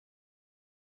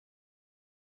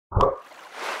Hello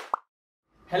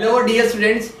dear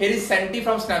students, here is Santi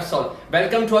from SnapSolve.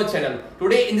 Welcome to our channel.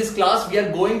 Today in this class we are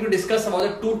going to discuss about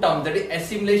the two terms, that is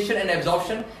assimilation and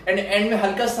absorption, and end में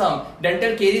हल्का सा हम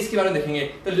dental caries के बारे में देखेंगे.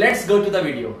 तो let's go to the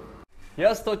video.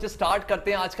 Yes तो स्टार्ट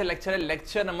करते हैं. आज का लेक्चर है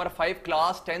लेक्चर नंबर 5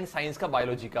 क्लास 10 साइंस का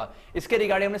बायोलॉजी का. इसके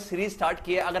रिगार्डिंग हमने सीरीज स्टार्ट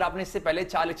की है. अगर आपने इससे पहले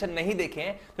 4 लेक्चर नहीं देखे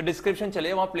हैं तो डिस्क्रिप्शन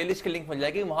चलिए, वहां प्लेलिस्ट की लिंक मिल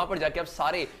जाएगी. वहां पर जाके आप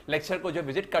सारे लेक्चर को जो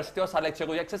विजिट कर सकते हो, सारे लेक्चर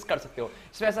को एक्सेस कर सकते हो.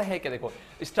 इसमें ऐसा है क्या, देखो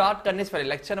स्टार्ट करने से पहले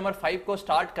लेक्चर नंबर 5 को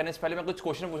स्टार्ट करने से पहले मैं कुछ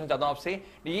क्वेश्चन पूछना चाहता हूं आपसे.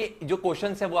 ये जो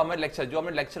क्वेश्चन है वो हमारे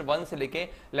लेक्चर 1 से लेके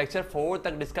लेक्चर 4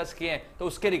 तक डिस्कस किए हैं, तो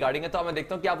उसके रिगार्डिंग है. तो मैं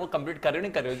देखता हूँ कि आप वो कंप्लीट कर रहे हो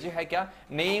नहीं कर रहे हो. जी है क्या,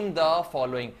 नेम द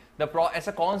फॉलोइंग.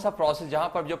 ऐसा कौन सा प्रोसेस जहां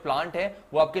पर जो प्लांट है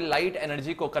वो आपकी लाइट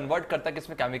एनर्जी को कन्वर्ट करता है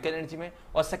किसमें, केमिकल एनर्जी में.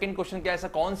 और सेकंड क्वेश्चन क्या, ऐसा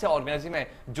कौन से ऑर्गेनिज्म है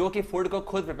जो कि फूड को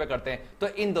खुद प्रिपेयर करते हैं. तो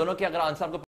इन दोनों के अगर आंसर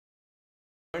आपको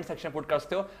सेक्शन पुट कर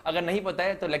सकते हो. अगर नहीं पता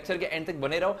है तो लेक्चर के एंड तक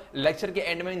बने रहो. लेक्चर के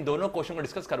एंड में इन दोनों क्वेश्चन को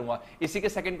डिस्कस करूंगा. इसी के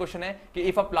सेकंड क्वेश्चन है कि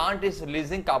if a plant is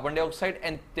releasing carbon dioxide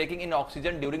and taking in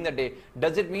oxygen during the day,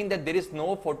 does it mean that there is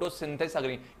no photosynthesis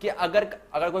agree. कि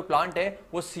अगर कोई प्लांट है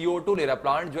वो CO2 ले रहा है,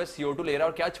 प्लांट जो है CO2 ले रहा है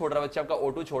और क्या छोड़ रहा है बच्चा, आपका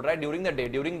O2 छोड़ रहा है ड्यूरिंग द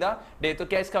डे. तो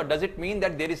क्या इसका does it mean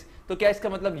that there is, तो क्या इसका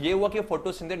मतलब ये हुआ कि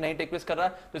फोटोसिंथेसिस नहीं टेक प्लेस कर रहा.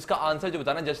 तो इसका आंसर जो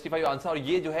बताना, जस्टिफाई आंसर. और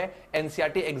ये जो है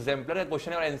एनसीईआरटी एग्जाम्पलर का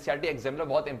क्वेश्चन है और एनसीईआरटी एग्जाम्पलर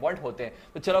बहुत इंपॉर्टेंट होते हैं.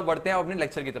 तो चलो बढ़ते हैं अपने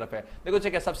लेक्चर की तरफ है. देखो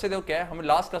चेक है, सबसे देखो क्या है, हमने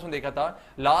लास्ट क्लास में देखा था.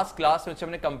 लास्ट क्लास में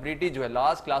हमने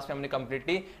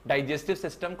कंप्लीटली डाइजेस्टिव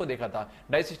सिस्टम को देखा था.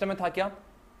 डाइजेस्टिव सिस्टम में था क्या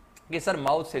कि सर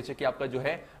माउथ से कि आपका जो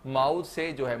है माउथ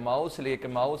से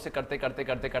करते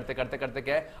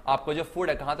क्या है, आपका जो फूड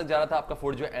है कहां तक जा रहा था, आपका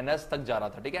फूड जो एनस तक जा रहा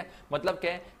था. ठीक है, मतलब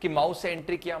क्या है कि माउथ से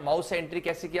एंट्री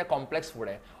कैसे किया, कॉम्प्लेक्स फूड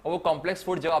है. और वो कॉम्प्लेक्स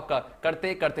फूड जब आपका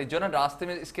करते जो ना रास्ते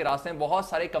में, इसके रास्ते में बहुत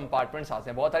सारे कंपार्टमेंट्स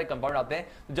आते हैं,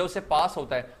 जब उससे पास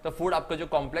होता है तो फूड आपका जो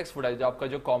कॉम्प्लेक्स फूड है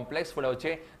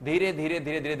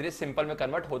धीरे सिंपल में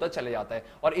कन्वर्ट होता चले जाता है.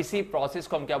 और इसी प्रोसेस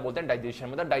को हम क्या बोलते हैं, डाइजेशन.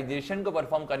 मतलब डाइजेशन को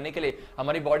परफॉर्म करने के लिए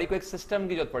हमारी बॉडी को एक सिस्टम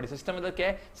की जरूरत पड़ी. सिस्टम मतलब क्या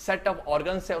है, सेट ऑफ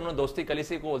ऑर्गन्स से उन्होंने दोस्ती कली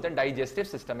से को बोलते हैं डाइजेस्टिव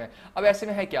सिस्टम है. अब ऐसे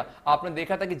में है क्या, आपने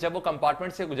देखा था कि जब वो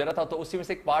कंपार्टमेंट से गुजरा था तो उसी में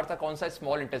से एक पार्ट था कौन सा,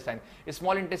 स्मॉल इंटेस्टाइन.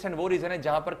 स्मॉल इंटेस्टाइन वो रीजन है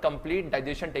जहां पर कंप्लीट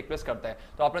डाइजेशन टेक प्लेस करता है.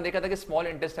 तो आपने देखा था कि स्मॉल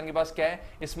इंटेस्टाइन के पास क्या है,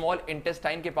 स्मॉल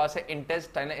इंटेस्टाइन के पास है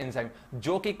इंटेस्टाइनल एंजाइम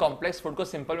जो कि कॉम्प्लेक्स फूड को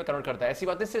सिंपल में कन्वर्ट करता है. ऐसी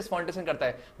बात नहीं सिर्फ स्मॉल इंटेस्टाइन करता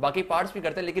है, बाकी पार्ट्स भी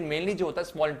करते हैं, लेकिन मेनली जो होता है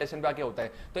स्मॉल इंटेस्टाइन पे आके होता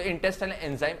है. तो intestinal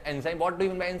enzyme what do you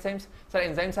mean by enzymes, sir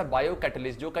enzymes are bio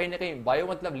catalyst, जो कहीं ना कहीं बायो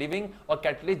मतलब लिविंग और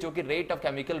कैटलिस्ट जो कि रेट ऑफ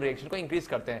केमिकल रिएक्शन को इंक्रीज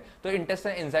करते हैं. तो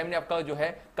इंटेस्टाइनल एंजाइम ने आपका जो है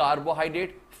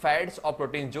कार्बोहाइड्रेट, फैट्स और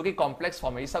प्रोटीन जो कि कॉम्प्लेक्स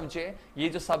फॉर्म है, ये सब जो है, ये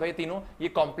जो सब है तीनों, ये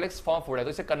कॉम्प्लेक्स फॉर्म फूड है. तो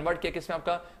इसे कन्वर्ट किया किसमें,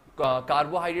 आपका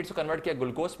कार्बोहाइड्रेट्स को कन्वर्ट किया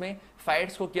ग्लूकोज में,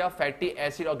 फैट्स को किया फैटी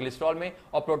एसिड और ग्लिसरॉल में,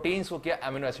 और प्रोटीन्स को किया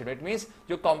अमीनो एसिड में. इट मींस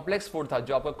जो कॉम्प्लेक्स फूड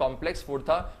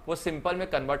था, वो सिंपल में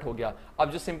कन्वर्ट हो गया.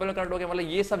 अब जो सिंपल में कन्वर्ट हो गया मतलब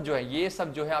ये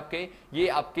सब जो है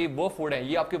आपके वो फूड है,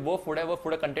 वो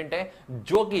फूड कंटेंट है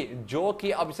जो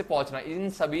कि अब इसे पहुंचना है. इन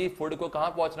सभी फूड को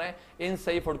कहां पहुंचना है, इन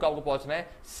सभी फूड को आपको पहुंचना है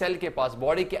सेल के पास.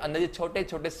 बॉडी के अंदर जो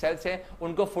छोटे सेल्स हैं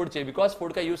उनको फूड चाहिए, बिकॉज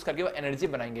फूड का यूज करके वो एनर्जी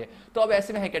बनाएंगे. तो अब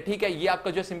ऐसे में है क्या, ठीक है, ये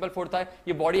आपका जो सिंपल फूड था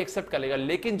ये बॉडी एक्सेप्ट कर लेगा,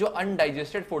 लेकिन जो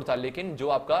अनडाइजेस्टेड फूड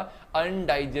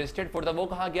था वो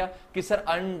कहां गया, कि सर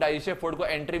अनडाइजेस्टेड फूड को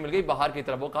एंट्री मिल गई बाहर की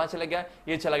तरफ. वो कहां चला गया,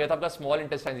 ये चला गया था आपका स्मॉल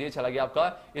इंटेस्टाइन. ये चला गया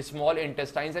आपका स्मॉल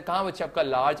इंटेस्टाइन से कहां बच्चे, आपका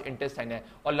लार्ज इंटेस्टाइन है.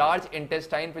 और लार्ज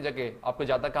इंटेस्टाइन पे जाके आपको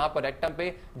जाता कहां पर, रेक्टम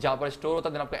पे, जहां पर स्टोर होता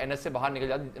है, आपका एनएस से बाहर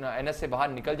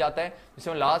निकल जाता है,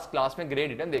 जिसे लास्ट क्लास में ग्रेड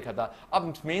रिटर्न देखा था.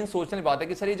 अब मेन सोचने की बात है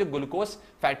कि सर ये जो ग्लूकोज,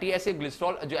 फैटी एसिड,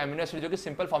 ग्लिसरॉल, जो अमीनो एसिड जो कि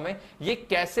सिंपल फॉर्म है, ये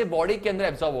कैसे बॉडी के अंदर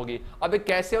एब्जॉर्ब होगी. अब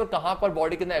कैसे और कहां पर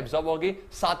बॉडी के अंदर एब्जॉर्ब होगी,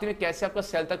 साथ में कैसे आपका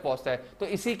सेल तक पहुंचता है. तो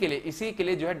इसी के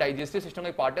लिए जो है डाइजेस्टिव सिस्टम का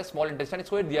एक पार्ट है स्मॉल इंटेस्टाइन,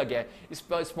 इसको दिया गया है.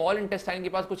 स्मॉल इंटेस्टाइन के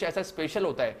पास कुछ ऐसा स्पेशल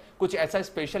होता है,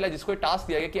 जिसको टास्क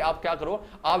दिया गया कि आप क्या करो,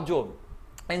 आप जो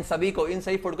इन सभी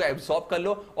फूड को एब्सॉर्ब कर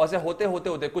लो, और से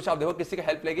होते कुछ आप देखो किसी का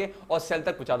हेल्प लेंगे और सेल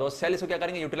तक पहुंचा दो. सेल इसको क्या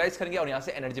करेंगे, यूटिलाइज करेंगे और यहां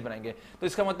से एनर्जी बनाएंगे. तो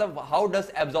इसका मतलब how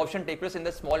does absorption take place in the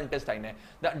small intestine है.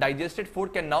 The digested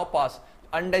food can now pass,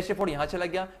 undigested food यहां चला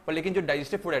गया, पर लेकिन जो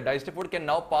digested food can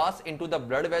now pass into the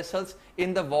blood vessels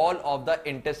in the wall of the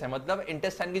intestine. मतलब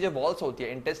intestine की जो वॉल्स होती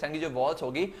है, इंटेस्टाइन की जो वॉल्स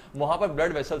होगी वहां पर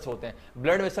ब्लड वेसल्स होते हैं.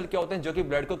 ब्लड वेसल क्या होते हैं, जो कि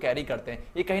ब्लड को कैरी करते हैं.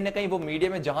 ये कहीं ना कहीं वो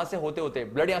मीडियम में जहां से होते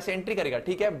ब्लड यहां से एंट्री करेगा.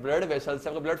 ठीक है, ब्लड वेसल से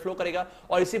आपका ब्लड फ्लो करेगा,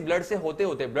 और इसी ब्लड से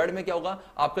होते ब्लड में क्या होगा,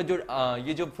 आपका जो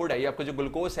ये जो फूड है, ये आपका जो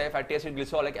ग्लूकोज है, फैटी एसिड,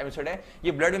 ग्लिसरॉल, एसिड है,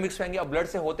 ये ब्लड में मिक्स होंगे और ब्लड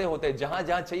से होते जहां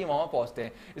चाहिए वहां पहुंचते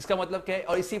हैं. इसका मतलब क्या है,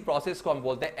 और इसी प्रोसेस को हम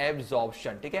बोलते हैं एब्जॉर्प्शन.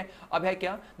 एब्जॉर्प्शन, ठीक है। अब है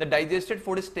क्या, the digested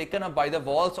food is taken up by the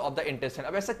walls of the intestine.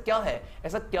 अब ऐसा क्या है,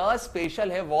 ऐसा क्या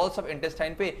स्पेशल है वॉल्स ऑफ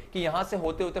इंटेस्टाइन पे कि यहां से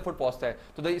होते होते फूड पहुंचता है?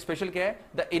 तो द स्पेशल क्या है,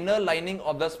 the inner lining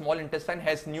of the small intestine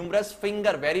has numerous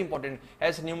finger, very important,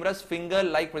 has numerous finger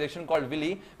like projection called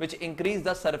Willie which increase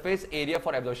the surface area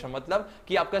for absorption. मतलब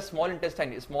कि आपका स्मॉल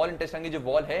इंटेस्टाइन की जो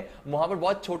वॉल है वहां पर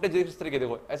बहुत छोटे, इस तरीके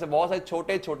देखो ऐसे बहुत सारे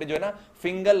छोटे छोटे जो है ना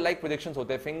फिंगर लाइक प्रोजेक्शंस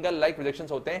होते हैं, फिंगर लाइक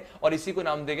प्रोजेक्शंस होते हैं और इसी को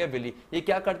नाम देगा विली। ये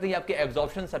क्या करते हैं, आपके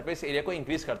एब्जॉर्प्शन सरफेस एरिया को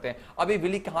इंक्रीज करते हैं। अब ये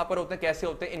विली कहां पर होते हैं, कैसे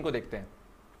होते हैं, इनको देखते हैं।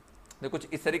 देखो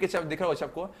कुछ इस तरीके से आप दिख रहा हो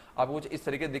आपको, आपको कुछ इस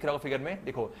तरीके से दिख रहा होगा फिगर में।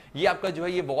 देखो ये आपका जो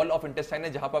है ये वॉल ऑफ इंटेस्टाइन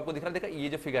है, जहां पर आपको दिख रहा है, देखा ये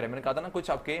जो फिगर है, मैंने कहा था ना कुछ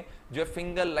आपके जो है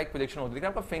फिंगर लाइक प्रोजेक्शन होती है,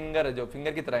 आपका फिंगर है जो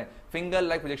फिंगर की तरह है, फिंगर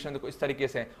लाइक प्रोजेक्शन देखो इस तरीके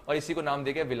से, और इसी को नाम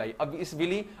देगा विलाई। अब इस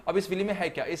विली में है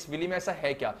क्या, इस विली में ऐसा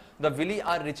है क्या, the Willie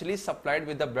are richly supplied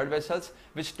with the blood vessels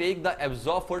which take the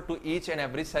absorb food to each and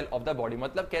every cell of the body.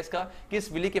 मतलब क्या इसका, कि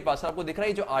इस विली के पास आपको दिख रहा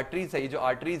है जो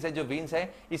आर्टरीज है, जो वीन्स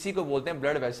है, इसी को बोलते हैं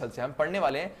ब्लड वेसल्स है। हम पढ़ने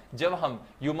वाले हैं जब हम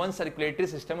human circulatory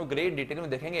system great detail में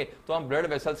देखेंगे तो हम ब्लड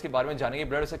वेसल्स के बारे में जानेंगे,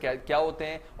 ब्लड वेसल क्या होते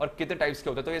हैं और कितने टाइप्स के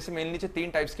होते हैं। तो ऐसे मेनली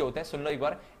 3 टाइप्स के होते हैं, सुन लो एक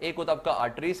बार। एक होता है आपका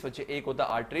आर्टरीज, बच्चे एक होता है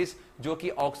आर्टरीज जो कि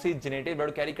ऑक्सीजनेटेड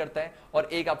ब्लड कैरी करता है, और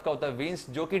एक आपका होता है वेन्स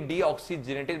जो कि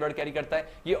डीऑक्सीजनेटेड ब्लड कैरी करता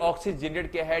है। ये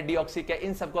ऑक्सीजनेटेड क्या है, डीऑक्सी क्या है,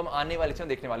 इन सबको हम आने वाले लेक्चर में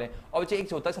देखने वाले हैं। और बच्चे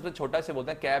एक होता है सबसे छोटा से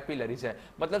बोलते हैं कैपिलरीज है।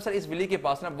 मतलब सर इस विली के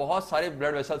पास ना बहुत सारे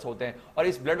ब्लड वेसल्स होते हैं, और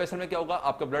इस ब्लड वेसल में क्या होगा,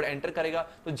 आपका ब्लड एंटर करेगा।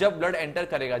 तो जब ब्लड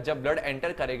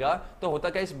एंटर करेगा तो होता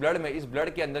क्या, इस ब्लड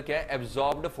के अंदर क्या है,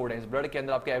 एब्जॉर्ब फूड है, इस ब्लड के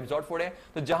अंदर आपके एब्जॉर्ब फूड है।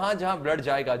 तो जहां जहां ब्लड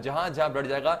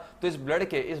जाएगा तो इस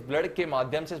ब्लड के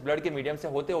माध्यम से, इस ब्लड के मीडियम से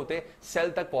होते होते सेल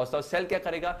तक पहुंचता है। सेल क्या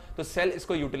करेगा, तो सेल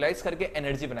इसको यूटिलाइज करके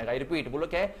एनर्जी बनाएगा। रिपीट बोलो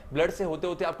क्या है, ब्लड से होते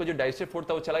होते आपको जो डाइजेस्टिव फूड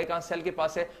था वो चला गया कहां, सेल के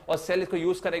पास है, और सेल इसको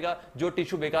यूज करेगा, जो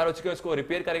टिश्यू बेकार हो चुके हैं उसको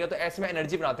रिपेयर करेगा। तो ऐसे में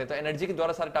एनर्जी बनाते हैं, तो एनर्जी के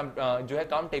द्वारा सारा जो है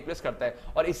काम टेक प्लेस करता है,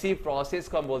 और इसी प्रोसेस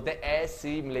को हम बोलते हैं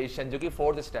एसिमिलेशन, जो कि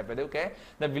 4th स्टेप है। देखो क्या है,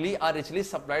 the Willie are richly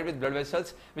supplied with blood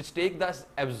vessels which take the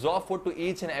absorb food to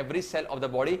each and every cell of the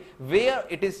body where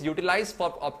it is utilized for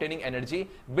obtaining energy,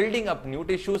 building up new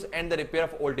tissues and the repair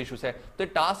of old tissues है। तो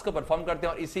task को perform करते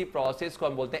हैं और इसी process को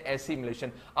हम बोलते हैं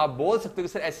एसिमिलेशन। आप बोल सकते हो कि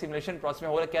सर एसिमिलेशन प्रोसेस में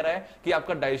हो क्या रहा है कि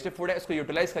आपका डाइजेस्टिव फूड है इसको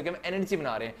यूटिलाइज करके हम एनर्जी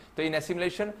बना रहे हैं। तो इन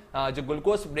एसिमिलेशन जो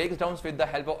glucose breaks down with the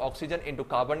help of oxygen into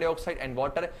carbon dioxide and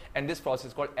water, and this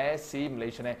process called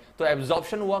assimilation है। तो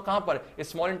एब्जॉर्प्शन हुआ कहां पर,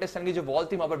 स्मॉल इंटेस्टाइन की जो वॉल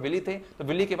थी वहां पर विली थे, तो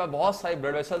विली के बाद बहुत सारे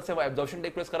ब्लड वेसल्स से वो एब्जॉर्प्शन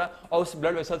टेक प्लेस करा, और उस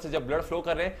ब्लड वेसल से जब ब्लड फ्लो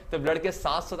कर रहे हैं तो ब्लड के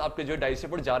साथ साथ आपके जो डाइजेस्टिव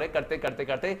फूड जा रहे करते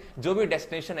करते जो भी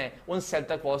डेस्टिनेशन है उन सेल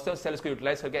तक पहुंचते हैं, सेल को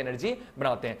यूटिलाइज करके एनर्जी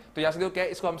बनाते हैं। तो यहां से देखो क्या है,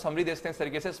 इसको हम समरी देखते हैं इस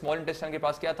तरीके से। स्मॉल इंटेस्टाइन के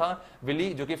पास क्या था, विली,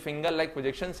 जो कि फिंगर लाइक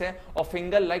प्रोजेक्शंस है, और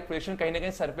फिंगर लाइक प्रोजेक्शन कहीं ना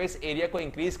कहीं सरफेस एरिया को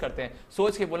इंक्रीज करते हैं।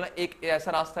 सोच के बोलना, एक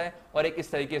ऐसा रास्ता है और एक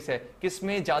इस तरीके से,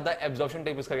 किसमें ज्यादा एब्जॉर्प्शन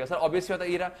टेक प्लेस करेगा। सर ऑब्वियसली बात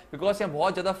ये रहा, बिकॉज यहाँ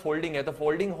बहुत ज्यादा फोल्डिंग है, तो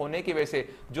फोल्डिंग होने की वजह से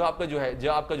जो आपका जो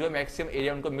है मैक्सिमम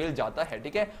एरिया उनको मिल जाता है,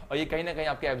 ठीक है। और ये कहीं ना कहीं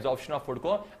आपके एब्जॉर्प्शन ऑफ फूड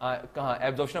को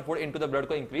absorption of food into the blood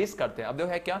को इंक्रीज करते हैं। अब देखो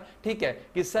है क्या, ठीक है,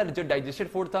 कि सर जो डाइजेस्टेड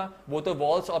फूड था वो तो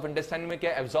वॉल्स ऑफ इंटेस्टाइन में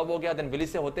क्या एब्जॉर्ब हो गया, देन विली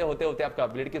से होते होते आपका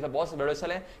ब्लड के बहुत से ब्लड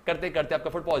वेसल है, करते करते आपका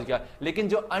फूड पहुंच गया। लेकिन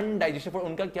जो अनडाइजेस्टेड फूड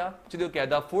उनका क्या, क्या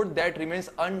the food that remains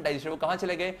undigested वो कहां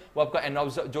चले गए, वो आपका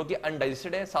जो कि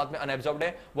अनडाइजेस्टेड है साथ में अनएब्जॉर्ब्ड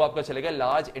है, वो आपका चले गए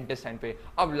लार्ज इंटेस्टाइन पे।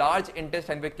 अब लार्ज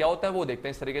इंटेस्टाइन पे क्या होता है वो देखते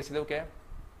हैं इस तरीके से। देखो क्या है,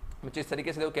 इस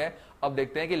तरीके से देखो क्या है, अब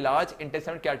देखते हैं कि लार्ज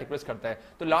इंटेस्टाइन क्या टेक प्लेस करता है।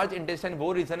 तो लार्ज इंटेस्टाइन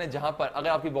वो रीजन है जहां पर अगर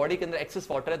आपकी बॉडी के अंदर एक्सेस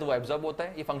वाटर है तो वो एब्जॉर्ब होता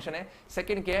है, ये फंक्शन है।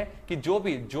 सेकंड क्या है कि जो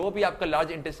भी आपका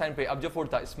लार्ज इंटेस्टाइन पे अब जो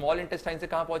फूड था स्मॉल इंटेस्टाइन से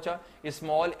कहां पहुंचा,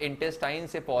 स्मॉल इंटेस्टाइन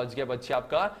से पहुंच गया बच्चे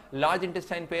आपका लार्ज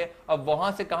इंटेस्टाइन पे। अब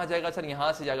वहां से कहां जाएगा सर,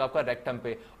 यहां से जाएगा आपका रेक्टम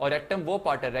पे, और रेक्टम वो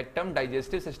पार्ट है, रेक्टम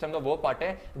डाइजेस्टिव सिस्टम का वो पार्ट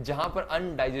है जहां पर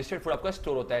अनडाइजेस्टेड फूड आपका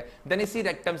स्टोर होता है। देन इसी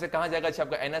रेक्टम से कहां जाएगा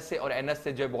आपका एनएस से, और एनएस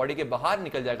से जो बॉडी के बाहर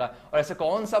निकल जाएगा। और ऐसा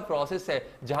कौन सा प्रोसेस है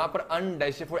जहां पर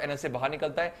अनडाइजेस्टेड फूड एनएस से बाहर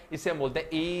निकलता है, इसे हम बोलते हैं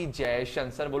इजेशन।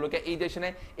 सर बोलो क्या इजेशन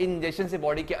है, इंजेक्शन से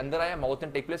बॉडी के अंदर आया, माउथ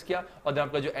में टेक प्लेस किया, और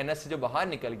आपका जो एनएस से जो बाहर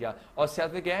निकल गया। और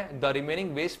साथ में क्या है, the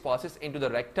remaining waste passes into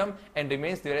the rectum and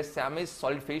remains there as semi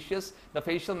solid फेशियस, the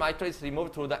facial matter is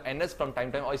removed through the NS from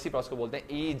time time, और इसी प्रोसेस को बोलते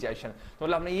हैं इजेशन। तो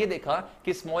मतलब हमने ये देखा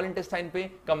कि स्मॉल इंटेस्टाइन पे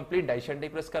कंप्लीट डाइजेशन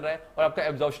टेक प्लेस कर रहा है और आपका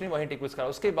एब्जॉर्प्शन वहीं टेक प्लेस कर रहा है।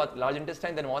 उसके बाद लार्ज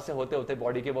इंटेस्टाइन, देन वहां से होते होते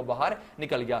बॉडी के वो बाहर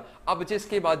निकल गया। अब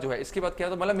इसके बाद जो है, इसके बाद क्या,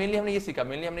 तो मतलब मेनली हमने ये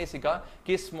सीखा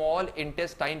कि स्मॉल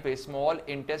इंटेस्टाइन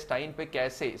पे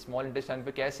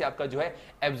कैसे आपका जो है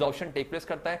एब्जॉर्प्शन टेक प्लेस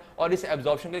करता है, और इस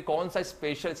एब्जॉर्प्शन के कौन सा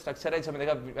स्पेशल स्ट्रक्चर है, जैसे हमने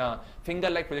देखा फिंगर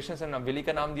लाइक प्रोजेक्शन से विली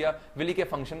का नाम दिया, विली के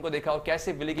फंक्शन को देखा, और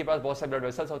कैसे विली के पास बहुत सारे ब्लड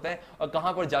वेसल्स होते हैं और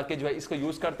कहां पर जाके जो है इसको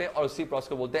यूज करते हैं, और उसी प्रोसेस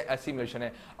को बोलते हैं एसिमिलेशन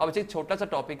है। अब एक छोटा सा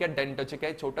टॉपिक है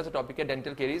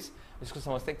डेंटल कैरीज, इसको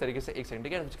समझते हैं एक तरीके से, एक सेकंड,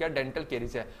 ठीक है। डेंटल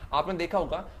कैरीज है, आपने देखा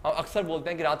होगा, हम अक्सर बोलते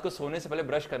हैं कि रात को सोने से पहले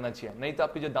ब्रश करना चाहिए, नहीं तो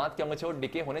आपकी जो दांत क्या होंगे वो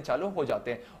डिके होने चालू हो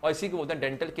जाते हैं, और इसी को बोलते हैं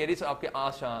डेंटल कैरीज। आपके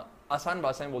आसान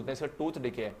भाषा में बोलते हैं इसका टूथ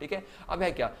डिके है, ठीक है। अब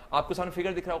है क्या, आपको सामने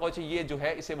फिगर दिख रहा होगा, ये जो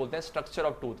है इसे बोलते हैं स्ट्रक्चर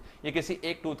ऑफ टूथ। ये किसी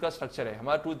एक टूथ का स्ट्रक्चर है।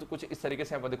 हमारा टूथ कुछ इस तरीके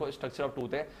से, देखो स्ट्रक्चर ऑफ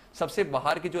टूथ है। सबसे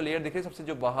बाहर की जो लेयर दिख रही है, सबसे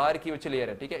जो बाहर की लेयर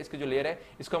है, ठीक है, इसकी जो लेयर है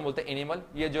इसको हम बोलते हैं एनिमल।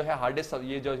 ये जो है हार्डेस्ट,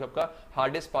 ये जो आपका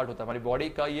हार्डेस्ट पार्ट होता है, हमारी बॉडी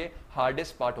का ये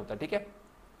हार्डेस्ट पार्ट होता है, ठीक है।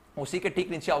 उसी के ठीक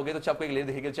नीचे आओगे तो आपको एक लेयर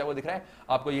दिखेगी, चाहे वो दिख रहा है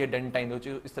आपको, ये डेंटाइन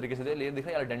इस तरीके से लेयर दिख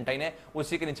रहा है, डेंटाइन है,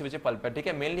 उसी के नीचे पल्प है, ठीक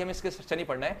है। मेनली हमें इसके स्ट्रक्चर नहीं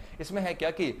पढ़ना है। इसमें है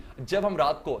क्या कि जब हम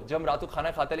रात को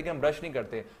खाना खाते हैं लेकिन हम ब्रश नहीं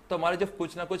करते, तो हमारा जो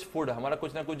कुछ ना कुछ फूड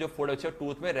जो फूड है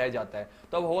टूथ में रह जाता है।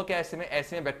 तो अब होगा क्या,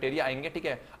 ऐसे में बैक्टीरिया आएंगे, ठीक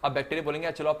है। अब बैक्टीरिया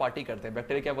बोलेंगे चलो आप पार्टी करते हैं।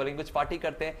 बैक्टीरिया क्या बोलेंगे, कुछ पार्टी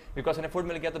करते हैं, बिकॉज उन्हें फूड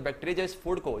मिल गया। तो बैक्टीरिया जब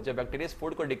बैक्टीरिया इस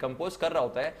फूड को डिकम्पोज कर रहा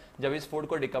होता है, जब इस फूड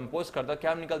को डिकम्पोज करता है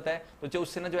क्या निकलता है, तो जो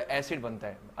उससे ना जो एसिड बनता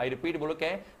है, आई रिपीट बोलो क्या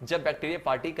है, जब बैक्टीरिया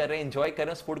पार्टी कर रहे हैं, एंजॉय कर रहे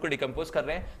हैं, उस फूड को डिकम्पोज कर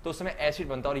रहे हैं, तो उसमें एसिड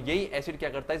बनता है। और यही एसिड क्या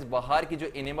करता है, इस बाहर की जो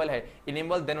एनिमल है,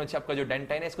 एनिमल देन आपका जो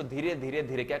डेंटाइन है, इसको धीरे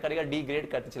धीरे क्या करेगा, डिग्रेड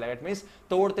करते चलाएगा, इट मींस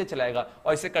तोड़ते चलाएगा।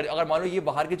 और इसे अगर मान लो ये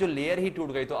बाहर की जो लेयर ही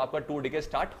टूट गई तो आपका टूथ डिके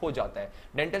स्टार्ट हो जाता है।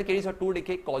 डेंटल कैरीज और tooth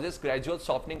decay causes gradual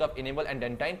softening of animal and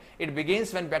dentine. It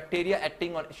begins when bacteria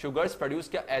acting on sugars produce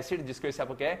क्या एसिड, जिसकी वजह से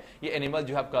आपको क्या है, ये एनिमल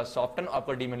जो है आपका सॉफ्टन,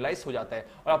 आपका डिमिनलाइज हो जाता है।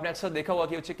 और आपने अक्सर देखा होगा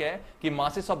कि क्या है कि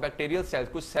मासेस ऑफ बैक्टीरियल सेल्स,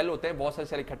 कुछ सेल होते हैं, बहुत सारे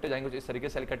सेल इकट्ठे जाएंगे, कुछ इस तरीके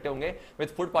से सेल इकट्ठे होंगे विद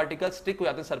फूड पार्टिकल्स, स्टिक हो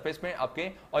जाते हैं सरफेस में आपके,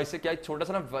 और इससे क्या छोटा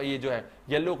सा ना ये जो है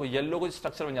येलो कुछ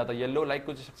स्ट्रक्चर बन जाता है, येलो लाइक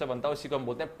कुछ स्ट्रक्चर बनता है, उसी को हम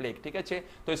बोलते हैं प्लेक, ठीक है। अच्छे,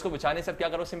 तो इसको बचाने से क्या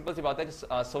करो, सिंपल सी बात है कि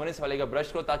सोने से पहले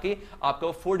ब्रश करो, ताकि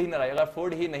आपको फूड ही ना रहेगा। अगर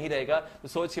फूड ही नहीं रहेगा तो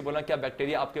सोच के बोलना क्या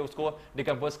बैक्टीरिया आपके उसको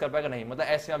डिकम्पोज कर पाएगा, नहीं, मतलब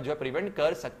ऐसे आप जो है प्रिवेंट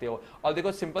कर सकते हो। और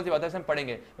देखो सिंपल सी बात है, हम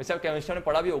पढ़ेंगे, वैसे आप केमिस्ट्री में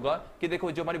पढ़ा भी होगा कि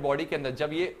देखो जो हमारी बॉडी के अंदर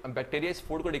जब ये बैक्टीरिया इस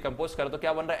फूड को डिकम्पोज करे तो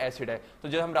क्या बन रहा है, एसिड है। तो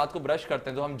जब हम रात को ब्रश करते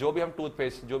हैं तो हम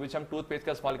टूथपेस्ट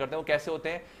का इस्तेमाल करते हैं, वो कैसे होते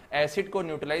हैं, एसिड को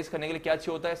न्यूट्रलाइज करने के लिए क्या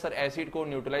चाहिए होता है सर, एसिड को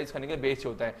न्यूट्रलाइज करने के लिए बेस चाहिए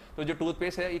होता है। तो जो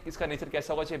टूथपेस्ट है इसका नेचर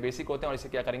कैसा होगा, चाहिए बेसिक होते हैं, और इसे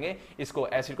क्या करेंगे, इसको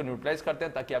एसिड को न्यूट्रलाइज करते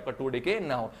हैं ताकि आपका टूथ डिके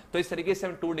ना हो। तो इस तरीके से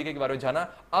हम टूथ डिके के बारे में जाना।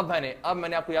 अब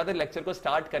मैंने आपको याद है लेक्चर को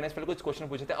स्टार्ट करने से पहले कुछ क्वेश्चन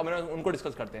पूछे थे, अब मैंने उनको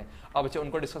डिस्कस करते हैं। अब बच्चे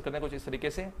उनको डिस्कस करते हैं कुछ इस तरीके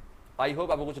से। आई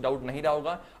होप आपको कुछ डाउट नहीं रहा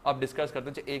होगा। अब डिस्कस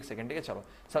करते हैं, एक सेकंड, ठीक है। चलो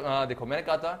देखो मैंने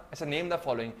कहा था ऐसा नेम द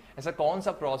फॉलोइंग, ऐसा कौन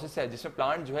सा प्रोसेस है जिसमें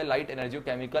प्लांट जो है लाइट एनर्जी को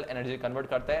केमिकल एनर्जी कन्वर्ट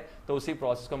करता है, तो उसी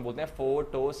प्रोसेस को हम बोलते हैं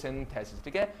फोटोसिंथेसिस,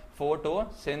 ठीक है।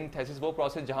 फोटोसिंथेसिस वो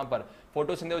प्रोसेस जहां पर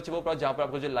फोटोसिंथेसिस वो प्रोसेस जहां पर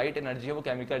आपको जो लाइट एनर्जी है वो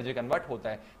केमिकल एनर्जी कन्वर्ट होता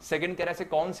है। सेकंड कह रहा है ऐसे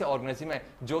कौन से ऑर्गेनिज्म है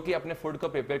जो कि अपने फूड को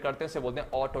प्रिपेयर करते हैं, उसे बोलते हैं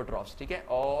ऑटोट्रॉफ्स, ठीक है।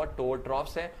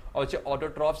 ऑटोट्रॉफ्स है, और जो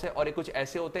ऑटोट्रॉफ्स है और एक कुछ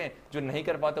ऐसे होते हैं जो नहीं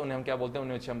कर पाते, उन्हें हम क्या बोलते हैं,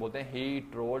 उन्हें हम बोलते हैं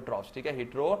हीट्रोट्रॉफ्स, ठीक है।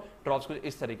 हीट्रोट्रॉफ्स कुछ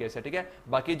इस तरीके से, ठीक है।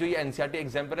 बाकी जो ये एनसीईआरटी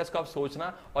एग्जाम्पल है इसको आप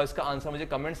सोचना और इसका आंसर मुझे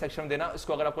कमेंट सेक्शन में देना।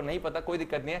 इसको अगर आपको नहीं पता कोई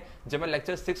दिक्कत नहीं है, जब मैं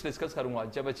लेक्चर 6 डिस्कस करूंगा,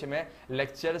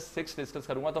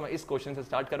 तो मैं इस क्वेश्चन से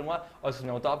स्टार्ट करूंगा और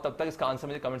सुनाऊं, तो आप तब तक इसका आंसर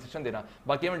मुझे कमेंट सेक्शन देना।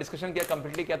 बाकी हमने डिस्कशन किया,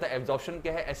 कंप्लीटली किया था, एब्जॉर्प्शन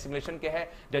क्या है, एसिमिलेशन क्या है,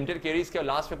 डेंटल कैरीज के, और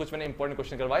लास्ट में कुछ मैंने इंपॉर्टेंट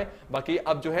क्वेश्चन करवाए। बाकी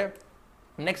अब जो है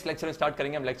नेक्स्ट लेक्चर में स्टार्ट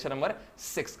करेंगे हम लेक्चर नंबर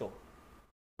 6 को।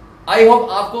 आई होप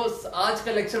आपको आज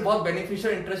का लेक्चर बहुत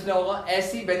बेनिफिशियल इंटरेस्ट रहा होगा।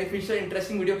 ऐसी बेनिफिशियल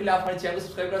इंटरेस्टिंग वीडियो के लिए आप हमारे चैनल को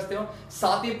सब्सक्राइब कर सकते हो।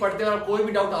 साथ ही पढ़ते हैं और कोई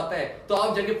भी डाउट आता है तो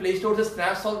आप जाके प्ले स्टोर से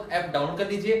SnapSolve ऐप डाउनलोड कर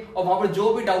लीजिए और वहां पर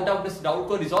जो भी डाउट है आप उस डाउट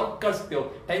को रिजॉल्व कर सकते हो।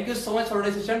 Thank you so much for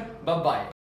your session, bye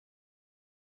bye.